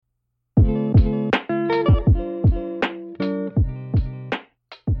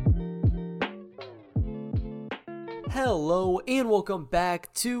Hello and welcome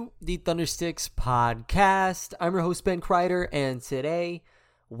back to the Thundersticks podcast. I'm your host Ben Creider, and today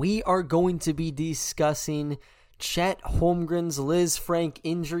we are going to be discussing Chet Holmgren's Liz Frank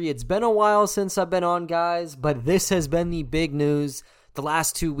injury. It's been a while since I've been on, guys, but this has been the big news the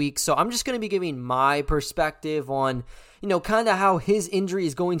last 2 weeks. So I'm just going to be giving my perspective on, kind of how his injury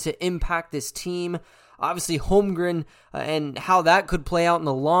is going to impact this team. Obviously, Holmgren and how that could play out in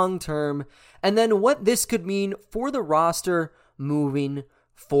the long term, and then what this could mean for the roster moving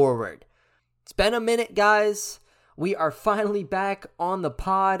forward. It's been a minute, guys. We are finally back on the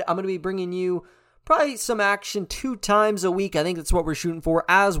pod. I'm going to be bringing you probably some action 2 times a week. I think that's what we're shooting for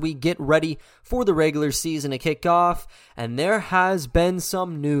as we get ready for the regular season to kick off. And there has been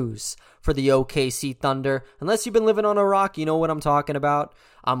some news for the OKC Thunder. Unless you've been living on a rock, you know what I'm talking about.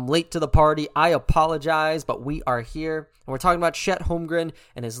 I'm late to the party. I apologize, but we are here. And we're talking about Chet Holmgren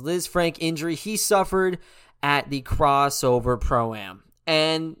and his Liz Frank injury he suffered at the Crossover Pro-Am.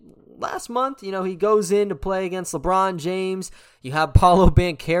 And last month, he goes in to play against LeBron James. You have Paolo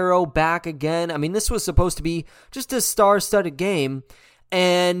Banchero back again. I mean, this was supposed to be just a star-studded game,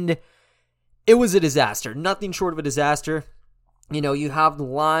 and it was a disaster. Nothing short of a disaster. You have the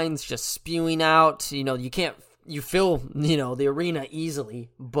lines just spewing out. You fill, the arena easily,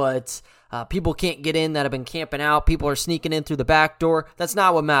 but people can't get in that have been camping out. People are sneaking in through the back door. That's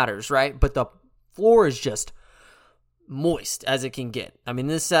not what matters, right? But the floor is just moist as it can get. I mean,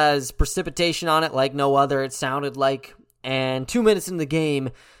 this has precipitation on it like no other, it sounded like. And 2 minutes into the game,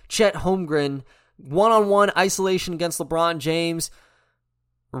 Chet Holmgren, one-on-one isolation against LeBron James,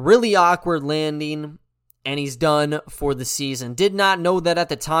 really awkward landing, and he's done for the season. Did not know that at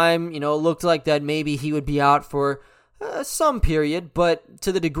the time. It looked like that maybe he would be out for some period, but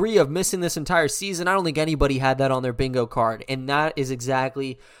to the degree of missing this entire season, I don't think anybody had that on their bingo card, and that is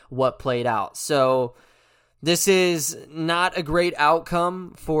exactly what played out. So this is not a great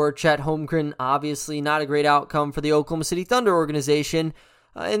outcome for Chet Holmgren, obviously not a great outcome for the Oklahoma City Thunder organization.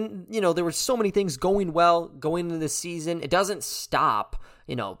 And, there were so many things going well going into the season. It doesn't stop,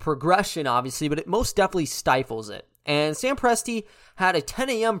 progression, obviously, but it most definitely stifles it. And Sam Presti had a 10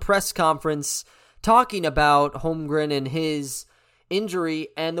 a.m. press conference talking about Holmgren and his injury.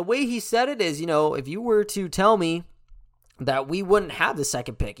 And the way he said it is, if you were to tell me that we wouldn't have the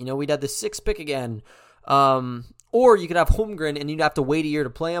second pick, we'd have the 6th pick again, or you could have Holmgren and you'd have to wait a year to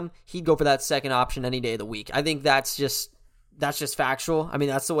play him, he'd go for that second option any day of the week. I think that's just factual. I mean,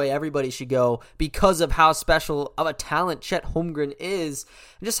 that's the way everybody should go because of how special of a talent Chet Holmgren is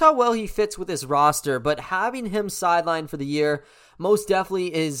and just how well he fits with this roster. But having him sidelined for the year most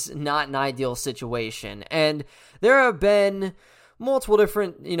definitely is not an ideal situation. And there have been multiple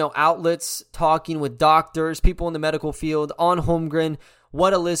different, outlets talking with doctors, people in the medical field on Holmgren,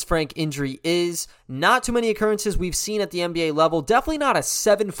 what a Liz Frank injury is. Not too many occurrences we've seen at the NBA level. Definitely not a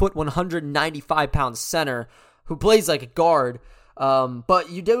 7-foot, 195-pound center who plays like a guard.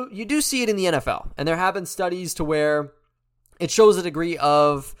 But you do see it in the NFL. And there have been studies to where it shows a degree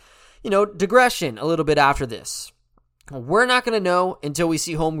of, digression a little bit after this. We're not going to know until we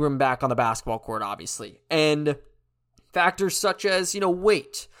see Holmgren back on the basketball court, obviously. And factors such as,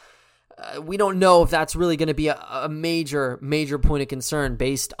 weight. We don't know if that's really going to be a major point of concern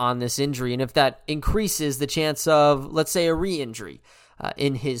based on this injury, and if that increases the chance of, let's say, a re-injury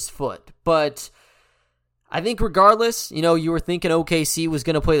in his foot. But I think regardless, you were thinking OKC was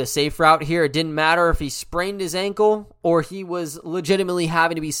going to play the safe route here. It didn't matter if he sprained his ankle or he was legitimately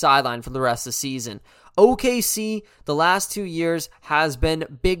having to be sidelined for the rest of the season. OKC, the last 2 years, has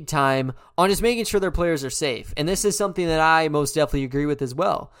been big time on just making sure their players are safe. And this is something that I most definitely agree with as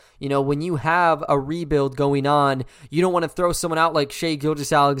well. When you have a rebuild going on, you don't want to throw someone out like Shai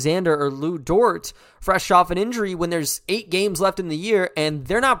Gilgeous-Alexander or Lou Dort fresh off an injury when there's 8 games left in the year and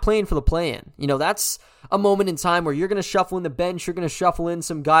they're not playing for the play-in. That's a moment in time where you're going to shuffle in the bench, you're going to shuffle in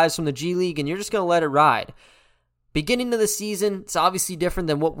some guys from the G League, and you're just going to let it ride. Beginning of the season, it's obviously different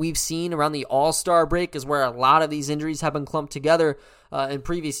than what we've seen around the All-Star break, is where a lot of these injuries have been clumped together in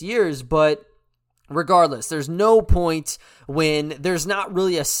previous years. But regardless, there's no point when there's not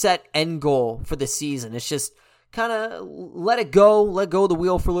really a set end goal for the season. It's just kind of let go of the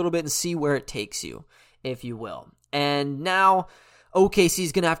wheel for a little bit and see where it takes you, if you will. And now OKC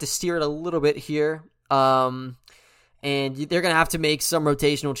is going to have to steer it a little bit here. And they're going to have to make some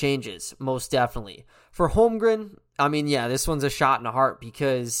rotational changes, most definitely. For Holmgren, I mean, yeah, this one's a shot in the heart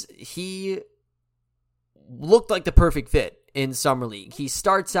because he looked like the perfect fit in Summer League. He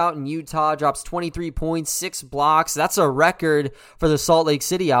starts out in Utah, drops 23 points, 6 blocks. That's a record for the Salt Lake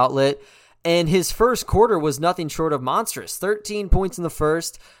City outlet. And his first quarter was nothing short of monstrous. 13 points in the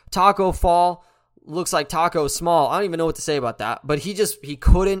first. Taco Fall looks like Taco Small. I don't even know what to say about that. But he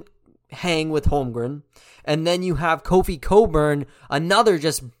couldn't hang with Holmgren. And then you have Kofi Coburn, another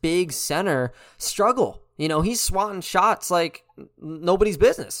just big center, struggle. He's swatting shots like nobody's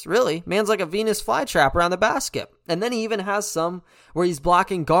business, really. Man's like a Venus flytrap around the basket. And then he even has some where he's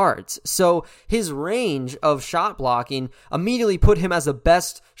blocking guards. So his range of shot blocking immediately put him as the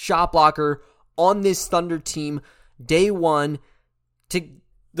best shot blocker on this Thunder team day one to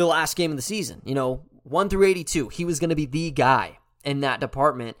the last game of the season. 1 through 82, he was going to be the guy in that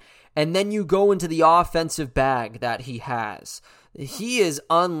department. And then you go into the offensive bag that he has. He is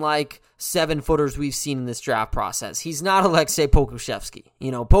unlike 7-footers we've seen in this draft process. He's not Alexei Pokusevsky.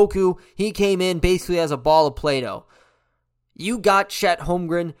 Poku, he came in basically as a ball of Play-Doh. You got Chet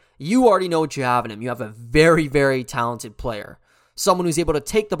Holmgren. You already know what you have in him. You have a very, very talented player. Someone who's able to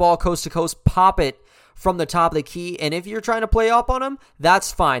take the ball coast to coast, pop it from the top of the key, and if you're trying to play up on him,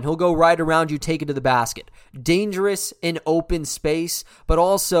 that's fine. He'll go right around you, take it to the basket. Dangerous in open space, but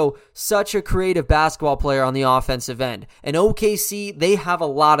also such a creative basketball player on the offensive end. And OKC, they have a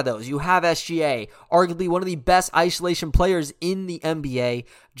lot of those. You have SGA, arguably one of the best isolation players in the NBA.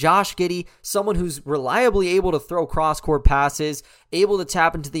 Josh Giddey, someone who's reliably able to throw cross-court passes, able to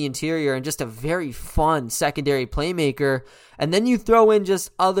tap into the interior, and just a very fun secondary playmaker. And then you throw in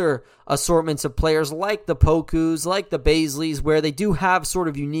just other assortments of players like the Pokus, like the Baisleys, where they do have sort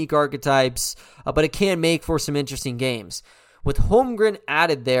of unique archetypes, but it can make for some interesting games. With Holmgren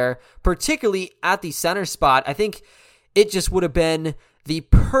added there, particularly at the center spot, I think it just would have been the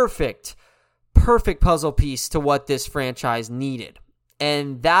perfect puzzle piece to what this franchise needed.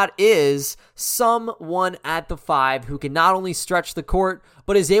 And that is someone at the 5 who can not only stretch the court,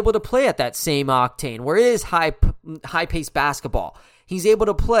 but is able to play at that same octane where it is high-paced basketball. He's able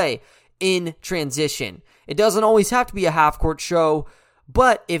to play in transition. It doesn't always have to be a half-court show,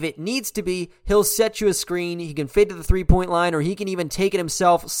 but if it needs to be, he'll set you a screen. He can fade to the three-point line, or he can even take it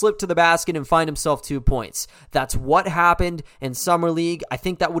himself, slip to the basket, and find himself 2 points. That's what happened in Summer League. I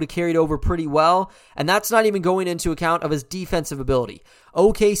think that would have carried over pretty well, and that's not even going into account of his defensive ability.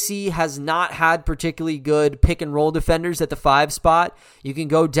 OKC has not had particularly good pick-and-roll defenders at the 5 spot. You can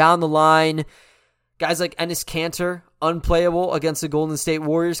go down the line. Guys like Enes Kanter, unplayable against the Golden State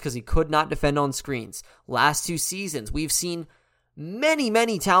Warriors because he could not defend on screens. Last 2 seasons, we've seen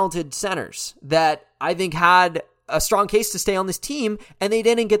many talented centers that I think had a strong case to stay on this team, and they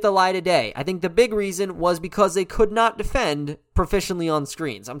didn't get the light of day. I think the big reason was because they could not defend proficiently on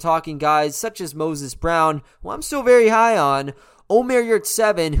screens. I'm talking guys such as Moses Brown, who I'm still very high on, Omer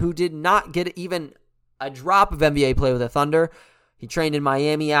Yurtseven, who did not get even a drop of NBA play with the Thunder. He trained in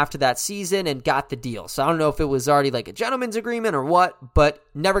Miami after that season and got the deal. So I don't know if it was already like a gentleman's agreement or what, but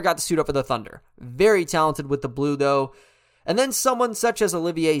never got to suit up for the Thunder. Very talented with the blue, though. And then someone such as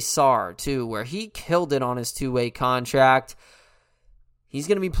Olivier Sarr, too, where he killed it on his 2-way contract. He's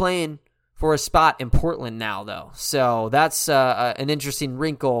going to be playing for a spot in Portland now, though. So that's an interesting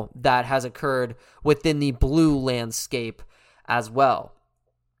wrinkle that has occurred within the blue landscape as well.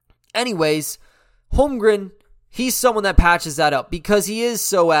 Anyways, Holmgren, he's someone that patches that up because he is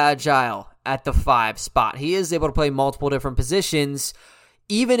so agile at the 5 spot. He is able to play multiple different positions.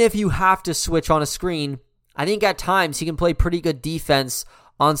 Even if you have to switch on a screen, I think at times he can play pretty good defense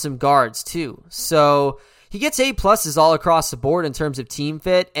on some guards too. So he gets A+ all across the board in terms of team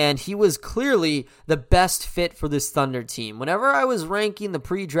fit, and he was clearly the best fit for this Thunder team. Whenever I was ranking the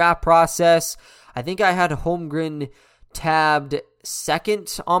pre-draft process, I think I had Holmgren tabbed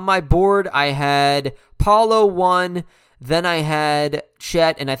second on my board. I had Paulo 1, then I had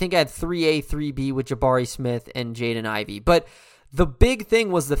Chet, and I think I had 3A, 3B with Jabari Smith and Jaden Ivey. But the big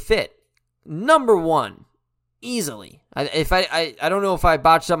thing was the fit. Number 1. Easily. I don't know if I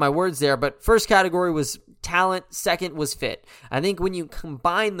botched up my words there, but first category was talent, second was fit. I think when you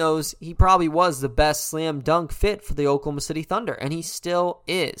combine those, he probably was the best slam dunk fit for the Oklahoma City Thunder, and he still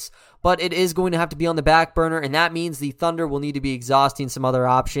is. But it is going to have to be on the back burner, and that means the Thunder will need to be exhausting some other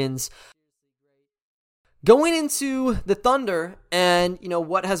options. Going into the Thunder, and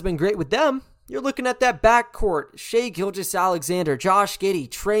what has been great with them, you're looking at that backcourt, Shai Gilgeous-Alexander, Josh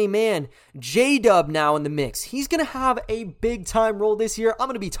Giddey, Trey Mann, J-Dub now in the mix. He's going to have a big-time role this year. I'm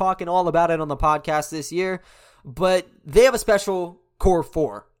going to be talking all about it on the podcast this year, but they have a special core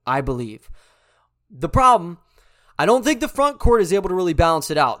 4, I believe. The problem, I don't think the front court is able to really balance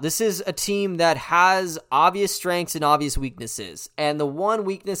it out. This is a team that has obvious strengths and obvious weaknesses, and the one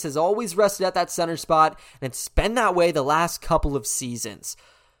weakness has always rested at that center spot, and it's been that way the last couple of seasons.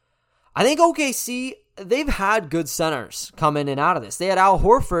 I think OKC, they've had good centers come in and out of this. They had Al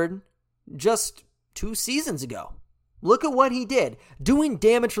Horford just 2 seasons ago. Look at what he did. Doing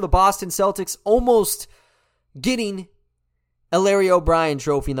damage for the Boston Celtics, almost getting a Larry O'Brien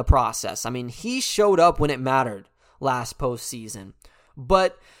trophy in the process. I mean, he showed up when it mattered last postseason.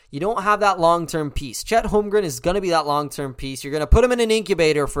 But you don't have that long-term piece. Chet Holmgren is going to be that long-term piece. You're going to put him in an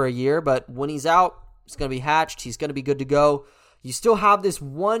incubator for a year, but when he's out, he's going to be hatched. He's going to be good to go. You still have this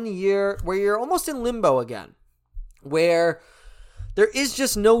 1 year where you're almost in limbo again, where there is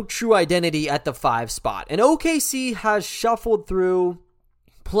just no true identity at the 5 spot. And OKC has shuffled through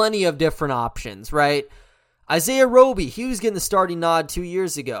plenty of different options, right? Isaiah Roby, he was getting the starting nod 2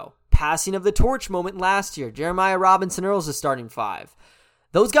 years ago. Passing of the torch moment last year. Jeremiah Robinson-Earl's the starting 5.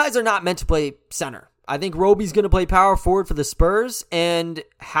 Those guys are not meant to play center. I think Roby's going to play power forward for the Spurs, and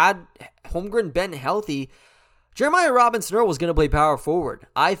had Holmgren been healthy, Jeremiah Robinson-Earl was going to play power forward.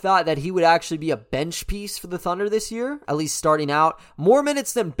 I thought that he would actually be a bench piece for the Thunder this year, at least starting out. More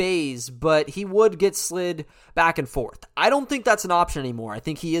minutes than Bays, but he would get slid back and forth. I don't think that's an option anymore. I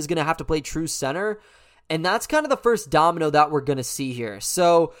think he is going to have to play true center, and that's kind of the first domino that we're going to see here.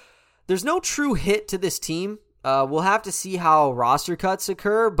 So there's no true hit to this team. We'll have to see how roster cuts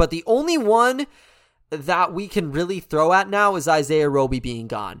occur, but the only one that we can really throw at now is Isaiah Roby being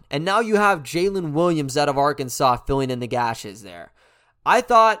gone. And now you have Jalen Williams out of Arkansas filling in the gashes there. I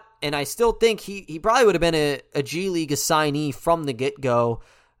thought, and I still think he probably would have been a G League assignee from the get-go.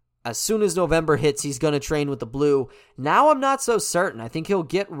 As soon as November hits, he's going to train with the Blue. Now I'm not so certain. I think he'll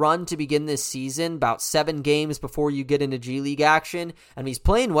get run to begin this season, about 7 games before you get into G League action. And if he's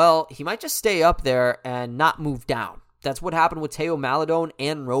playing well, he might just stay up there and not move down. That's what happened with Teo Maledon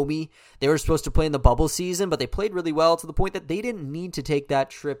and Roby. They were supposed to play in the bubble season, but they played really well to the point that they didn't need to take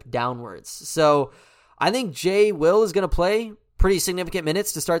that trip downwards. So I think Jay Will is going to play pretty significant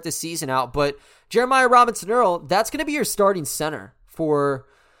minutes to start this season out, but Jeremiah Robinson-Earl, that's going to be your starting center for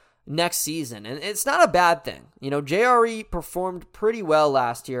next season, and it's not a bad thing. You know, JRE performed pretty well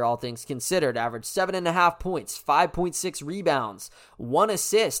last year, all things considered. Averaged 7.5 points, 5.6 rebounds, 1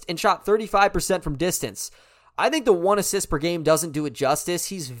 assist, and shot 35% from distance. I think the 1 assist per game doesn't do it justice.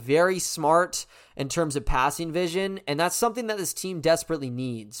 He's very smart in terms of passing vision, and that's something that this team desperately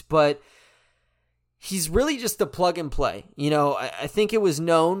needs. But he's really just a plug and play. You know, I think it was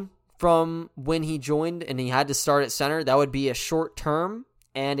known from when he joined and he had to start at center, that would be a short term,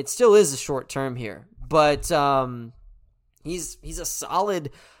 and it still is a short term here. But he's a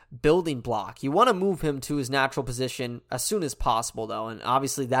solid building block. You want to move him to his natural position as soon as possible, though, and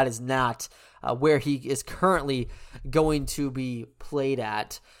obviously that is not where he is currently going to be played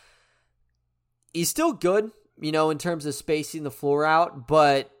at. He's still good, you know, in terms of spacing the floor out,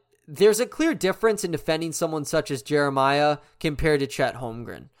 but there's a clear difference in defending someone such as Jeremiah compared to Chet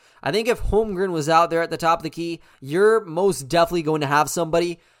Holmgren. I think if Holmgren was out there at the top of the key, you're most definitely going to have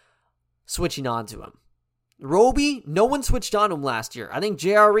somebody switching on to him. Roby, no one switched on him last year. I think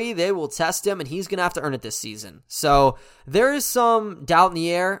JRE, they will test him, and he's going to have to earn it this season. So there is some doubt in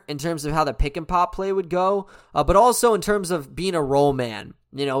the air in terms of how the pick and pop play would go, but also in terms of being a role man.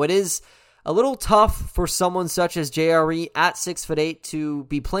 You know, it is a little tough for someone such as JRE at 6'8" to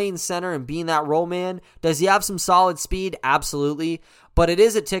be playing center and being that role man. Does he have some solid speed? Absolutely. But it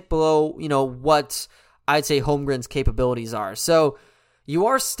is a tick below, you know, what I'd say Holmgren's capabilities are. So you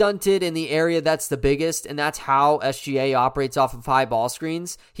are stunted in the area that's the biggest, and that's how SGA operates off of high ball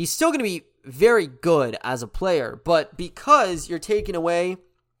screens. He's still going to be very good as a player, but because you're taking away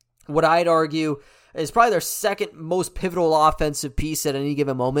what I'd argue is probably their second most pivotal offensive piece at any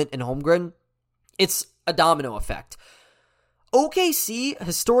given moment in Holmgren, it's a domino effect. OKC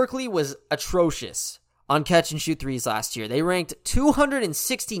historically was atrocious on catch and shoot threes last year. They ranked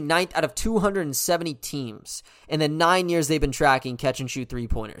 269th out of 270 teams in the 9 years they've been tracking catch and shoot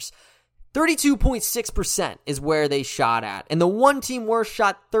 3-pointers. 32.6% is where they shot at. And the one team worst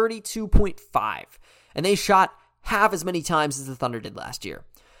shot 32.5. And they shot half as many times as the Thunder did last year.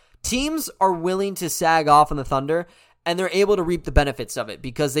 Teams are willing to sag off on the Thunder, and they're able to reap the benefits of it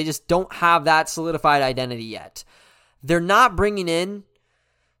because they just don't have that solidified identity yet. They're not bringing in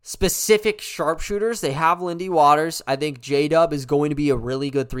specific sharpshooters. They have Lindy Waters. I think J-Dub is going to be a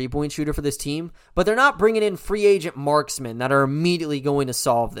really good 3-point shooter for this team, but they're not bringing in free agent marksmen that are immediately going to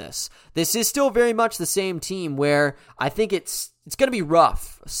solve this. This is still very much the same team where I think it's going to be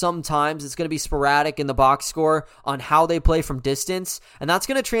rough. Sometimes it's going to be sporadic in the box score on how they play from distance, and that's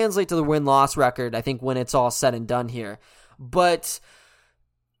going to translate to the win-loss record, I think, when it's all said and done here. But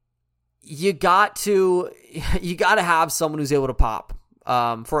you got to have someone who's able to pop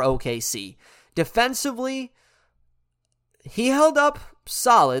for OKC. Defensively, he held up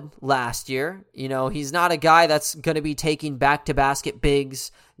solid last year. He's not a guy that's going to be taking back-to-basket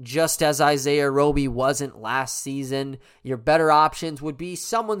bigs, just as Isaiah Roby wasn't last season. Your better options would be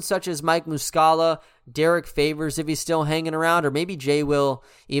someone such as Mike Muscala, Derek Favors if he's still hanging around, or maybe Jay will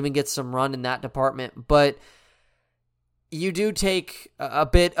even get some run in that department. But you do take a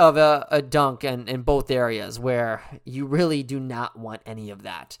bit of a dunk in both areas where you really do not want any of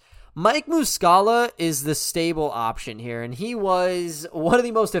that. Mike Muscala is the stable option here, and he was one of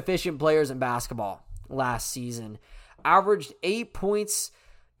the most efficient players in basketball last season. Averaged 8 points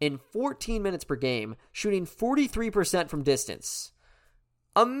in 14 minutes per game, shooting 43% from distance.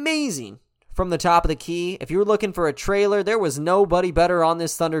 Amazing from the top of the key. If you were looking for a trailer, there was nobody better on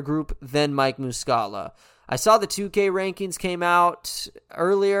this Thunder group than Mike Muscala. I saw the 2K rankings came out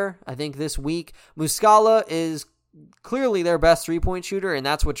earlier, I think this week. Muscala is clearly their best three-point shooter, and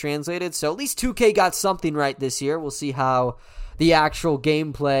that's what translated. So at least 2K got something right this year. We'll see how the actual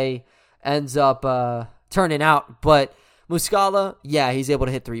gameplay ends up turning out. But Muscala, yeah, he's able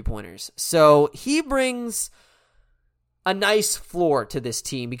to hit three-pointers. So he brings a nice floor to this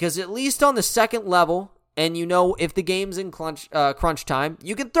team because at least on the second level, and if the game's in crunch time,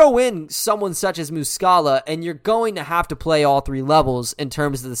 you can throw in someone such as Muscala, and you're going to have to play all three levels in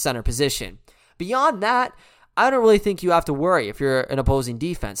terms of the center position. Beyond that, I don't really think you have to worry if you're an opposing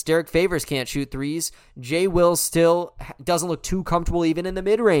defense. Derek Favors can't shoot threes. Jay Will still doesn't look too comfortable even in the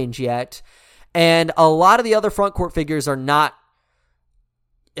mid-range yet. And a lot of the other front court figures are not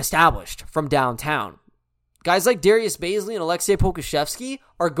established from downtown. Guys like Darius Bazley and Aleksej Pokusevski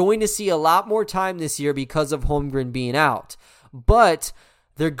are going to see a lot more time this year because of Holmgren being out. But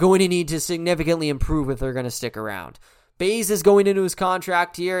they're going to need to significantly improve if they're going to stick around. Baze is going into his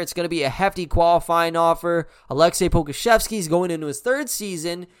contract here. It's going to be a hefty qualifying offer. Aleksej Pokusevski is going into his third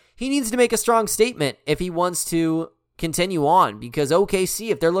season. He needs to make a strong statement if he wants to continue on, because OKC,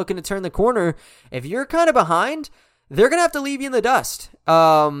 if they're looking to turn the corner, if you're kind of behind, they're going to have to leave you in the dust.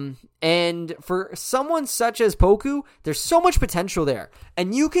 And for someone such as Poku, there's so much potential there.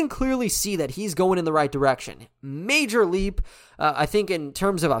 And you can clearly see that he's going in the right direction. Major leap, I think, in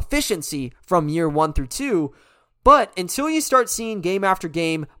terms of efficiency from year 1 through 2. But until you start seeing game after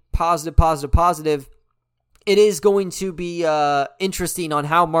game, positive, it is going to be interesting on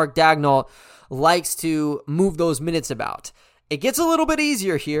how Mark Daigneault likes to move those minutes about. It gets a little bit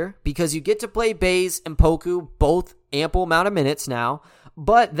easier here because you get to play Baze and Poku, both ample amount of minutes now.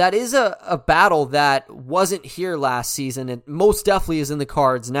 But that is a battle that wasn't here last season. It most definitely is in the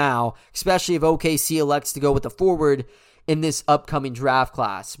cards now, especially if OKC elects to go with the forward in this upcoming draft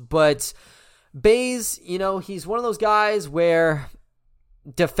class. But Baze, he's one of those guys where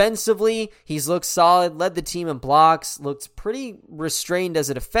defensively, he's looked solid, led the team in blocks, looked pretty restrained as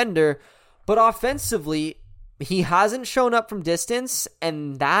a defender. But offensively, he hasn't shown up from distance,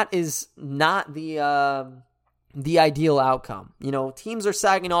 and that is not the ideal outcome. Teams are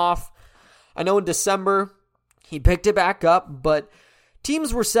sagging off. I know in December he picked it back up, but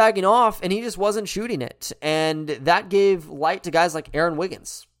teams were sagging off and he just wasn't shooting it. And that gave light to guys like Aaron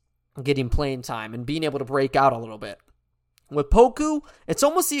Wiggins getting playing time and being able to break out a little bit. With Poku, it's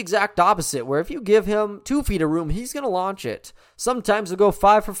almost the exact opposite, where if you give him 2 feet of room, he's going to launch it. Sometimes he'll go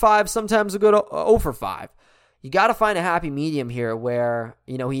 5 for 5, sometimes he'll go to 0 for 5. You got to find a happy medium here where,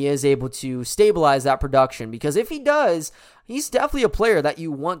 he is able to stabilize that production, because if he does, he's definitely a player that you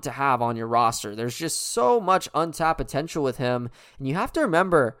want to have on your roster. There's just so much untapped potential with him, and you have to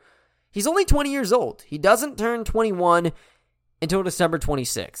remember, he's only 20 years old. He doesn't turn 21 until December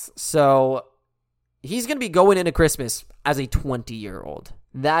 26th, so he's going to be going into Christmas as a 20-year-old.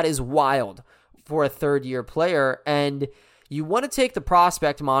 That is wild for a third-year player, and you want to take the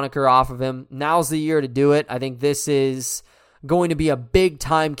prospect moniker off of him. Now's the year to do it. I think this is going to be a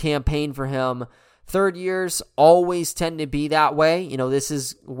big-time campaign for him. Third years always tend to be that way. This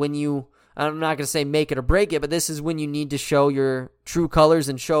is when you, I'm not going to say make it or break it, but this is when you need to show your true colors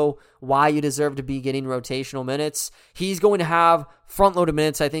and show why you deserve to be getting rotational minutes. He's going to have front-loaded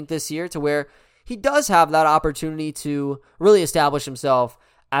minutes, I think, this year, to where he does have that opportunity to really establish himself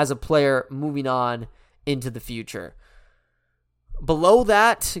as a player moving on into the future. Below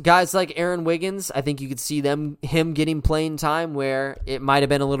that, guys like Aaron Wiggins, I think you could see him getting playing time where it might have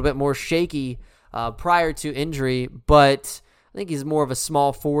been a little bit more shaky prior to injury, but I think he's more of a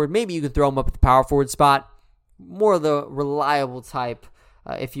small forward. Maybe you could throw him up at the power forward spot. More of the reliable type,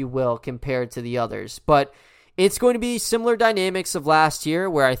 if you will, compared to the others. But it's going to be similar dynamics of last year,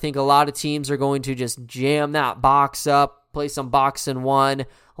 where I think a lot of teams are going to just jam that box up, play some box and one,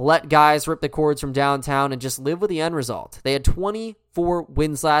 let guys rip the cords from downtown and just live with the end result. They had 24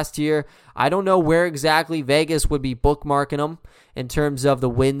 wins last year. I don't know where exactly Vegas would be bookmarking them in terms of the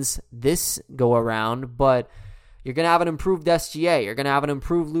wins this go around, but you're going to have an improved SGA. You're going to have an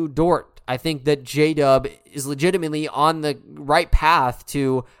improved Lou Dort. I think that J-Dub is legitimately on the right path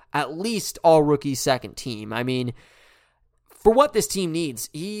to at least all-rookie second team. I mean, for what this team needs,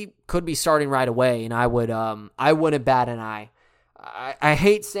 he could be starting right away, and I wouldn't bat an eye. I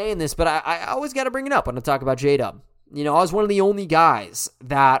hate saying this, but I always got to bring it up when I talk about J-Dub. You know, I was one of the only guys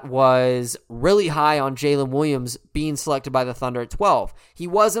that was really high on Jalen Williams being selected by the Thunder at 12. He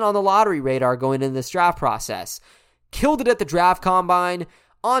wasn't on the lottery radar going into this draft process. Killed it at the draft combine.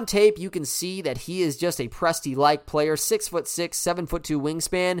 On tape, you can see that he is just a Presti-like player, 6'6", 7'2"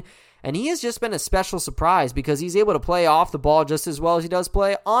 wingspan, and he has just been a special surprise because he's able to play off the ball just as well as he does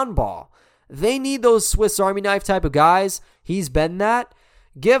play on ball. They need those Swiss Army knife type of guys. He's been that.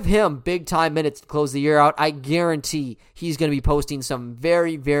 Give him big-time minutes to close the year out. I guarantee he's going to be posting some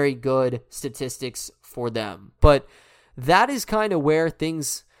very, very good statistics for them. But that is kind of where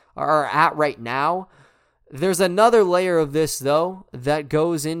things are at right now. There's another layer of this, though, that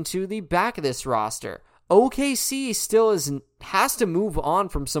goes into the back of this roster. OKC still has to move on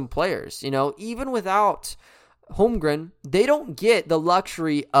from some players. You know, even without Holmgren, they don't get the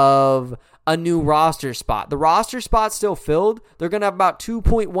luxury of a new roster spot. The roster spot's still filled. They're going to have about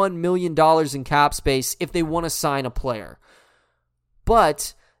 $2.1 million in cap space if they want to sign a player.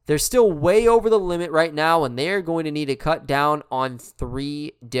 But they're still way over the limit right now, and they're going to need to cut down on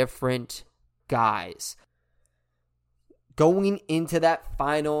 3 different guys. Going into that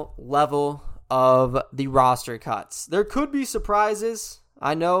final level of the roster cuts, there could be surprises.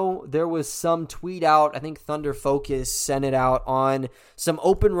 I know there was some tweet out, I think Thunder Focus sent it out on some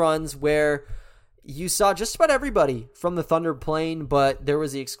open runs where you saw just about everybody from the Thunder playing, but there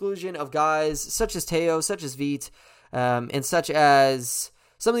was the exclusion of guys such as Teo, such as Veit, and such as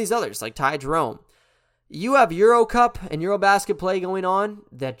some of these others like Ty Jerome. You have Euro Cup and Eurobasket play going on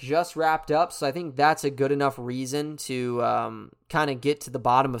that just wrapped up, so I think that's a good enough reason to kind of get to the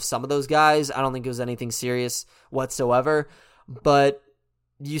bottom of some of those guys. I don't think it was anything serious whatsoever, but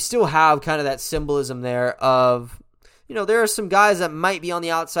you still have kind of that symbolism there of, you know, there are some guys that might be on the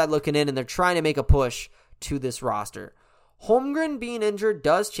outside looking in and they're trying to make a push to this roster. Holmgren being injured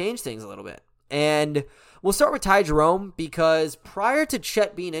does change things a little bit. And we'll start with Ty Jerome because prior to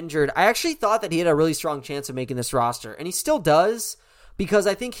Chet being injured, I actually thought that he had a really strong chance of making this roster. And he still does because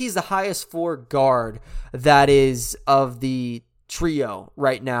I think he's the highest floor guard that is of the trio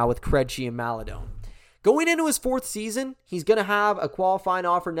right now with Krejci and Maladone. Going into his 4th season, he's going to have a qualifying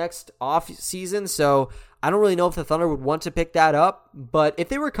offer next off season, so I don't really know if the Thunder would want to pick that up, but if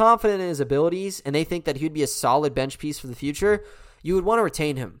they were confident in his abilities and they think that he'd be a solid bench piece for the future, you would want to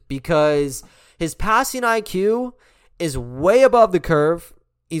retain him because his passing IQ is way above the curve.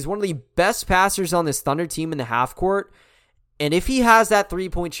 He's one of the best passers on this Thunder team in the half court, and if he has that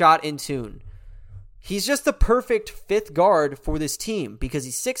three-point shot in tune, he's just the perfect 5th guard for this team because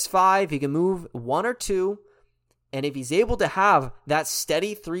he's 6'5", he can move 1 or 2, and if he's able to have that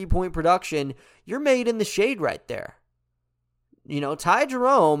steady 3-point production, you're made in the shade right there. You know, Ty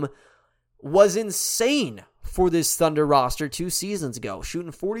Jerome was insane for this Thunder roster 2 seasons ago,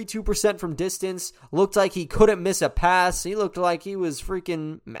 shooting 42% from distance, looked like he couldn't miss a pass, he looked like he was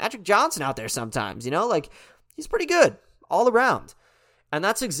freaking Magic Johnson out there sometimes, you know, like he's pretty good all around. And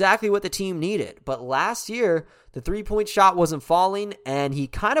that's exactly what the team needed. But last year, the 3-point shot wasn't falling, and he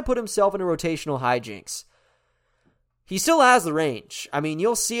kind of put himself into rotational hijinks. He still has the range. I mean,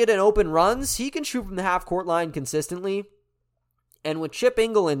 you'll see it in open runs. He can shoot from the half-court line consistently. And with Chip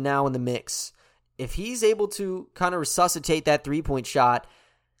Engelland now in the mix, if he's able to kind of resuscitate that 3-point shot,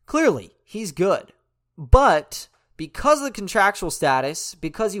 clearly, he's good. But because of the contractual status,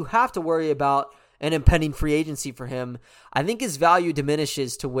 because you have to worry about an impending free agency for him, I think his value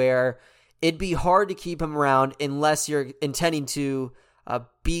diminishes to where it'd be hard to keep him around unless you're intending to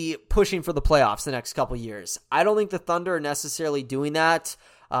be pushing for the playoffs the next couple years. I don't think the Thunder are necessarily doing that,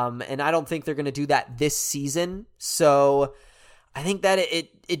 and I don't think they're going to do that this season. So I think that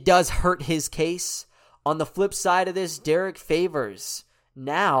it does hurt his case. On the flip side of this, Derek Favors,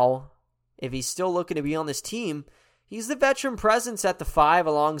 now, if he's still looking to be on this team, he's the veteran presence at the 5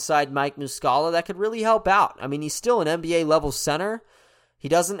 alongside Mike Muscala that could really help out. I mean, he's still an NBA-level center. He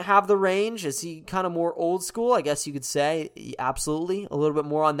doesn't have the range. Is he kind of more old school? I guess you could say. Absolutely. A little bit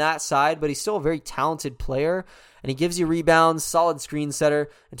more on that side, but he's still a very talented player, and he gives you rebounds, solid screen setter.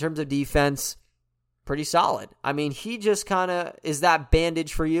 In terms of defense, pretty solid. I mean, he just kind of is that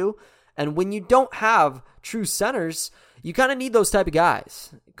bandage for you, and when you don't have true centers, you kind of need those type of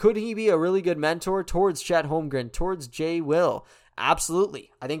guys. Could he be a really good mentor towards Chet Holmgren, towards Jay Will?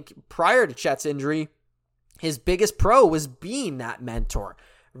 Absolutely. I think prior to Chet's injury, his biggest pro was being that mentor.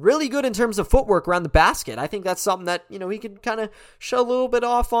 Really good in terms of footwork around the basket. I think that's something that, he could kind of show a little bit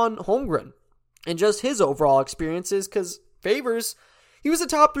off on Holmgren and just his overall experiences, because Favors, he was a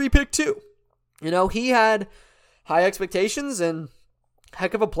top 3 pick too. He had high expectations and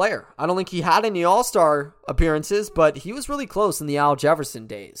heck of a player. I don't think he had any all-star appearances, but he was really close in the Al Jefferson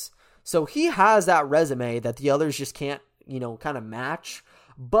days. So he has that resume that the others just can't, kind of match.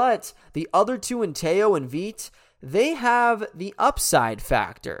 But the other two in Teo and Veit, they have the upside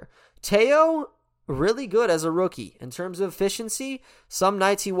factor. Teo, really good as a rookie in terms of efficiency. Some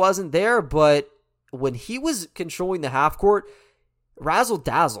nights he wasn't there, but when he was controlling the half court, razzle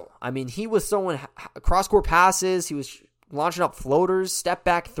dazzle. I mean, he was throwing cross-court passes. He was launching up floaters, step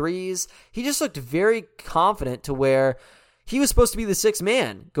back threes. He just looked very confident to where he was supposed to be the sixth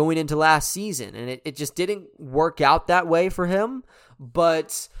man going into last season, and it just didn't work out that way for him.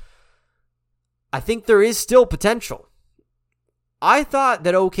 But I think there is still potential. I thought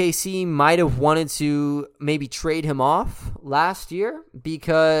that OKC might have wanted to maybe trade him off last year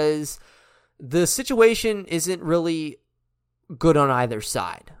because the situation isn't really good on either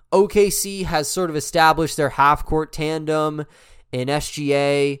side. OKC has sort of established their half-court tandem in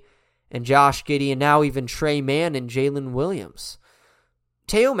SGA and Josh Giddey, and now even Trey Mann and Jalen Williams.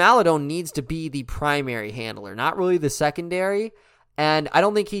 Teo Maledon needs to be the primary handler, not really the secondary, and I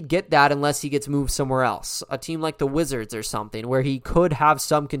don't think he'd get that unless he gets moved somewhere else. A team like the Wizards or something, where he could have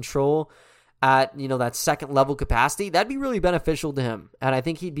some control at, that second level capacity. That'd be really beneficial to him, and I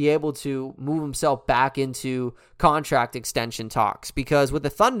think he'd be able to move himself back into contract extension talks, because with the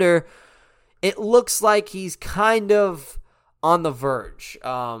Thunder, it looks like he's kind of on the verge.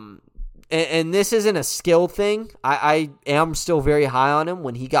 And this isn't a skill thing. I am still very high on him.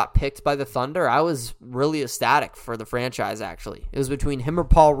 When he got picked by the Thunder, I was really ecstatic for the franchise, actually. It was between him or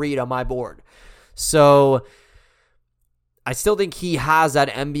Paul Reed on my board. So I still think he has that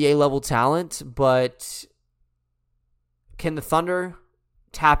NBA level talent, but can the Thunder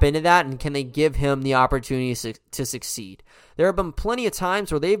tap into that, and can they give him the opportunity to succeed? There have been plenty of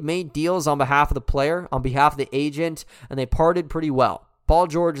times where they've made deals on behalf of the player, on behalf of the agent, and they parted pretty well. Paul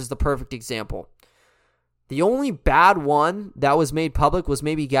George is the perfect example. The only bad one that was made public was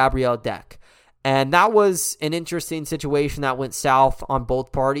maybe Gabriel Deck, and that was an interesting situation that went south on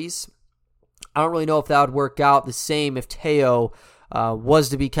both parties. I don't really know if that would work out the same if Teo was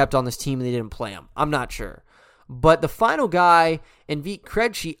to be kept on this team and they didn't play him. I'm not sure. But the final guy, in Veit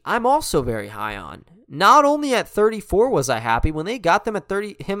Krejci, I'm also very high on. Not only at 34 was I happy. When they got him at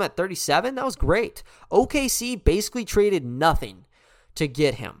 37, that was great. OKC basically traded nothing to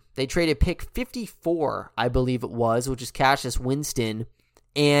get him. They traded pick 54, I believe it was, which is Cassius Winston,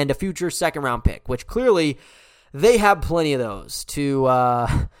 and a future second-round pick, which clearly they have plenty of those to,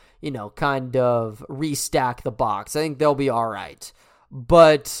 kind of restack the box. I think they'll be all right.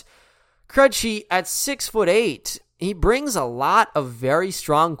 But Krejci at 6'8", he brings a lot of very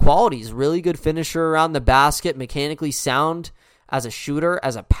strong qualities. Really good finisher around the basket, mechanically sound as a shooter,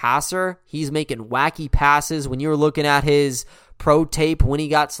 as a passer. He's making wacky passes. When you were looking at his pro tape when he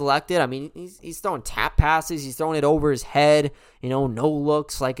got selected, I mean, he's throwing tap passes. He's throwing it over his head, no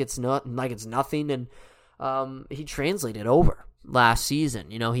looks like it's nothing. And he translated over last season.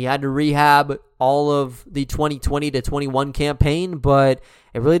 He had to rehab all of the 2020 to 21 campaign, but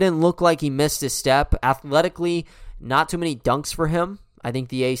it really didn't look like he missed his step. Athletically, not too many dunks for him. I think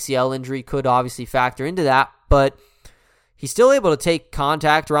the ACL injury could obviously factor into that, but he's still able to take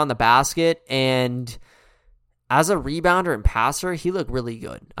contact around the basket, and as a rebounder and passer, he looked really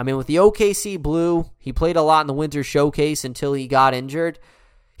good. I mean, with the OKC Blue, he played a lot in the Winter Showcase until he got injured.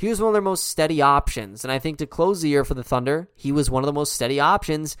 He was one of their most steady options, and I think to close the year for the Thunder, he was one of the most steady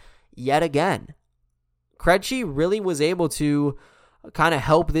options yet again. Krejci really was able to kind of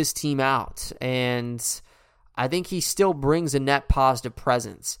help this team out, and I think he still brings a net positive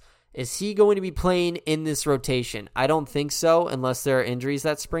presence. Is he going to be playing in this rotation? I don't think so, unless there are injuries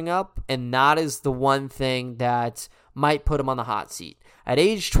that spring up, and that is the one thing that might put him on the hot seat. At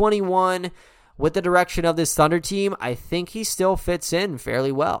age 21, with the direction of this Thunder team, I think he still fits in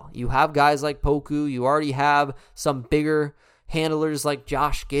fairly well. You have guys like Poku. You already have some bigger handlers like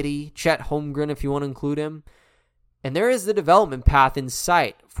Josh Giddey, Chet Holmgren, if you want to include him. And there is the development path in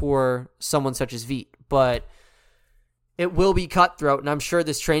sight for someone such as Veit, but it will be cutthroat, and I'm sure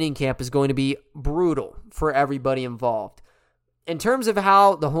this training camp is going to be brutal for everybody involved. In terms of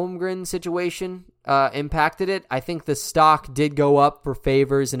how the Holmgren situation impacted it. I think the stock did go up for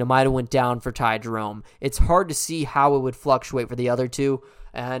Favors, and it might have went down for Ty Jerome. It's hard to see how it would fluctuate for the other two,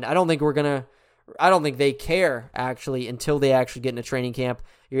 and I don't think they care, actually, until they actually get into training camp.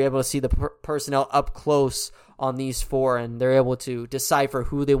 You're able to see the personnel up close on these four, and they're able to decipher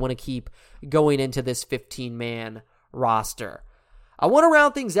who they want to keep going into this 15-man roster. I want to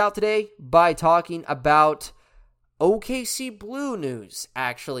round things out today by talking about OKC Blue news,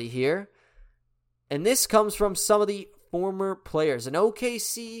 actually, here. And this comes from some of the former players. And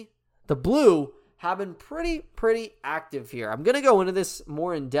OKC, the Blue, have been pretty active here. I'm going to go into this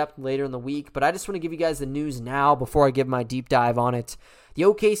more in depth later in the week, but I just want to give you guys the news now before I give my deep dive on it. The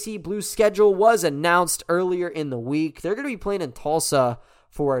OKC Blue schedule was announced earlier in the week. They're going to be playing in Tulsa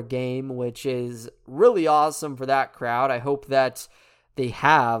for a game, which is really awesome for that crowd. I hope that they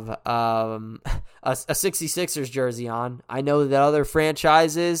have a 66ers jersey on. I know that other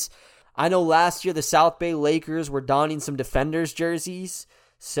franchises, I know last year the South Bay Lakers were donning some Defenders jerseys,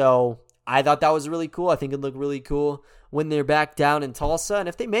 so I thought that was really cool. I think it'd look really cool when they're back down in Tulsa. And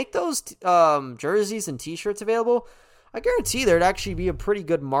if they make those jerseys and t-shirts available, I guarantee there'd actually be a pretty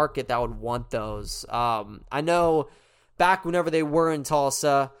good market that would want those. I know back whenever they were in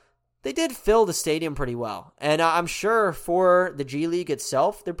Tulsa, they did fill the stadium pretty well. And I'm sure for the G League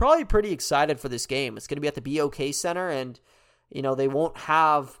itself, they're probably pretty excited for this game. It's going to be at the BOK Center, and they won't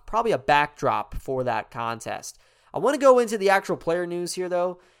have probably a backdrop for that contest. I want to go into the actual player news here,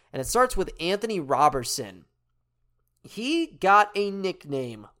 though, and it starts with Anthony Robertson. He got a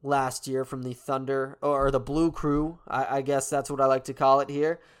nickname last year from the Thunder, or the Blue Crew, I guess that's what I like to call it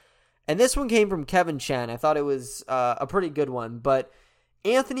here. And this one came from Kevin Chen. I thought it was a pretty good one, but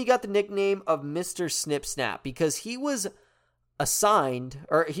Anthony got the nickname of Mr. Snip Snap because he was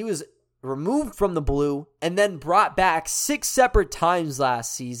removed from the Blue and then brought back 6 separate times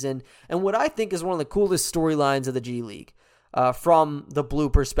last season. And what I think is one of the coolest storylines of the G League from the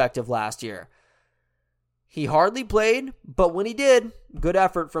Blue perspective last year. He hardly played, but when he did, good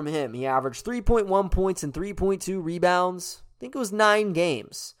effort from him. He averaged 3.1 points and 3.2 rebounds. I think it was 9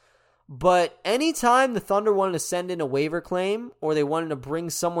 games. But anytime the Thunder wanted to send in a waiver claim or they wanted to bring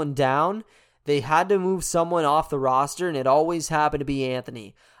someone down, they had to move someone off the roster, and it always happened to be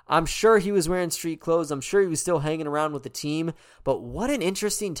Anthony. I'm sure he was wearing street clothes. I'm sure he was still hanging around with the team. But what an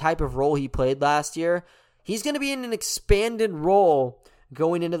interesting type of role he played last year. He's going to be in an expanded role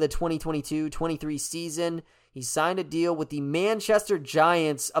going into the 2022-23 season. He signed a deal with the Manchester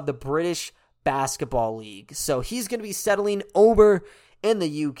Giants of the British Basketball League. So he's going to be settling over in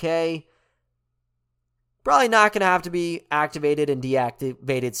the UK. Probably not going to have to be activated and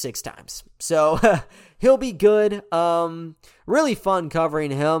deactivated 6 times. So he'll be good. Really fun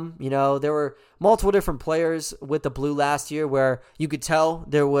covering him. There were multiple different players with the Blue last year where you could tell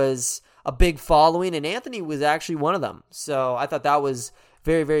there was a big following, and Anthony was actually one of them. So I thought that was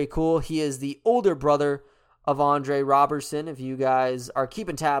very, very cool. He is the older brother of Andre Robertson, if you guys are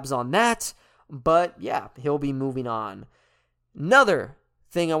keeping tabs on that. But yeah, he'll be moving on. Another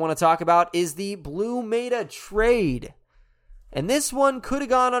thing I want to talk about is the Blue made a trade. And this one could have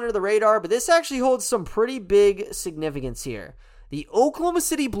gone under the radar, but this actually holds some pretty big significance here. The Oklahoma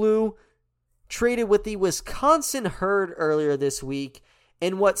City Blue traded with the Wisconsin Herd earlier this week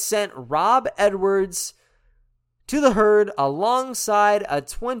in what sent Rob Edwards to the Herd alongside a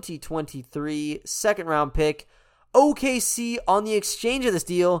 2023 second-round pick. OKC, on the exchange of this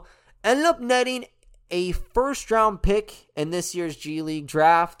deal, ended up netting a first-round pick in this year's G League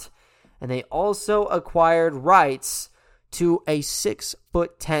draft, and they also acquired rights to a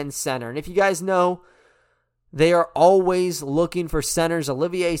 6'10" center. And if you guys know, they are always looking for centers.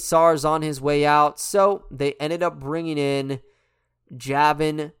 Olivier Sarr's on his way out, so they ended up bringing in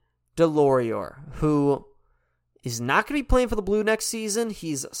Javin DeLaurier, who is not going to be playing for the Blue next season.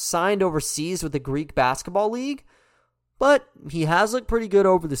 He's signed overseas with the Greek Basketball League, but he has looked pretty good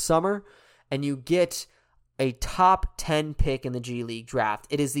over the summer, and you get a top 10 pick in the G League draft.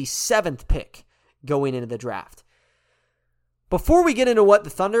 It is the 7th pick going into the draft. Before we get into what the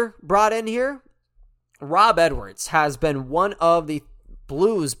Thunder brought in here, Rob Edwards has been one of the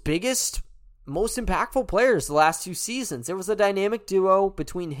Blues' biggest, most impactful players the last 2 seasons. There was a dynamic duo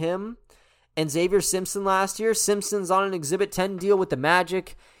between him and Xavier Simpson last year. Simpson's on an Exhibit 10 deal with the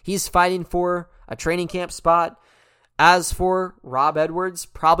Magic. He's fighting for a training camp spot. As for Rob Edwards,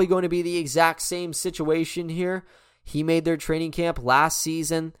 probably going to be the exact same situation here. He made their training camp last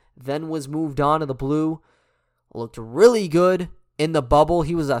season, then was moved on to the Blue. Looked really good in the bubble.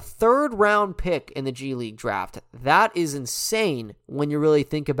 He was a 3rd-round pick in the G League draft. That is insane when you really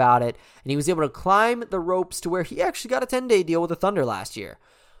think about it. And he was able to climb the ropes to where he actually got a 10-day deal with the Thunder last year.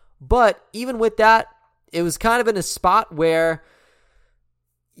 But even with that, it was kind of in a spot where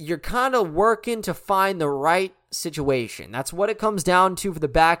you're kind of working to find the right situation. That's what it comes down to for the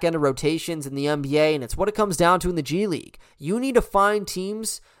back end of rotations in the NBA, and it's what it comes down to in the G League. You need to find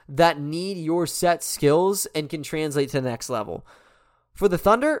teams that need your set skills and can translate to the next level. For the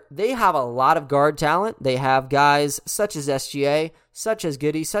Thunder, they have a lot of guard talent. They have guys such as SGA, such as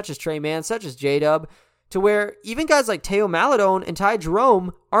Giddey, such as Trey Mann, such as J-Dub, to where even guys like Teo Maledon and Ty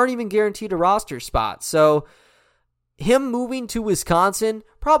Jerome aren't even guaranteed a roster spot. So him moving to Wisconsin,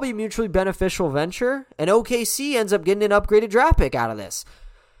 probably a mutually beneficial venture, and OKC ends up getting an upgraded draft pick out of this.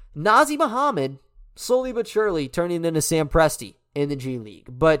 Nazr Mohammed, slowly but surely, turning into Sam Presti in the G League.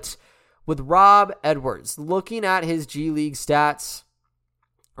 But with Rob Edwards, looking at his G League stats,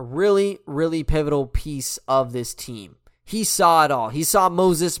 a really, really pivotal piece of this team. He saw it all. He saw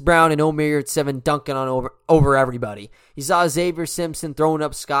Moses Brown and Omer at 7 dunking on over everybody. He saw Xavier Simpson throwing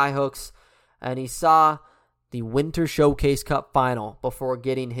up skyhooks, and he saw the Winter Showcase Cup final before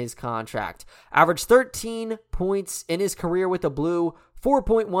getting his contract. Averaged 13 points in his career with the Blue,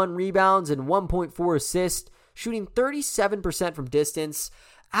 4.1 rebounds and 1.4 assists, shooting 37% from distance.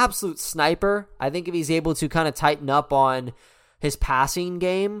 Absolute sniper. I think if he's able to kind of tighten up on his passing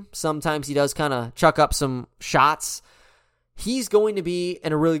game, sometimes he does kind of chuck up some shots. He's going to be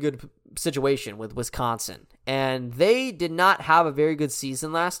in a really good situation with Wisconsin. And they did not have a very good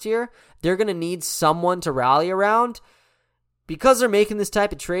season last year. They're going to need someone to rally around. Because they're making this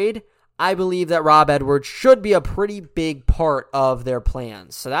type of trade, I believe that Rob Edwards should be a pretty big part of their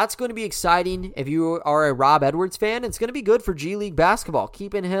plans. So that's going to be exciting if you are a Rob Edwards fan. It's going to be good for G League basketball,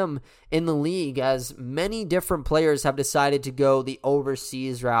 keeping him in the league as many different players have decided to go the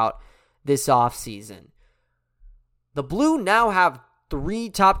overseas route this offseason. The Blue now have 3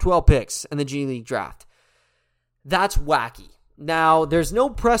 top 12 picks in the G League draft. That's wacky. Now, there's no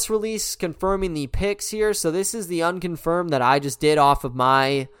press release confirming the picks here, so this is the unconfirmed that I just did off of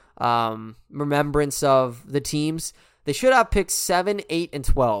my remembrance of the teams. They should have picks 7, 8, and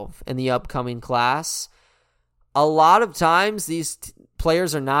 12 in the upcoming class. A lot of times, these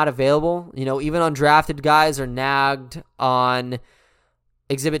players are not available. You know, even undrafted guys are nagged on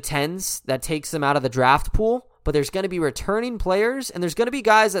Exhibit 10s. That takes them out of the draft pool. But there's going to be returning players, and there's going to be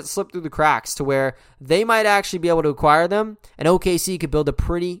guys that slip through the cracks to where they might actually be able to acquire them, and OKC could build a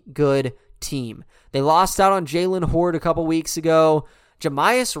pretty good team. They lost out on Jalen Horde a couple weeks ago.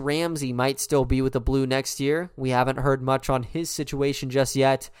 Jamias Ramsey might still be with the Blue next year. We haven't heard much on his situation just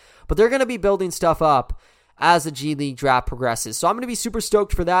yet, but they're going to be building stuff up as the G League draft progresses. So I'm going to be super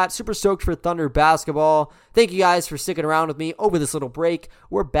stoked for that, super stoked for Thunder basketball. Thank you guys for sticking around with me over this little break.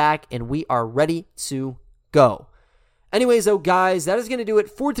 We're back, and we are ready to go. Anyways, though, guys, that is going to do it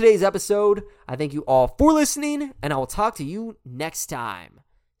for today's episode. I thank you all for listening, and I will talk to you next time.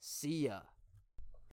 See ya.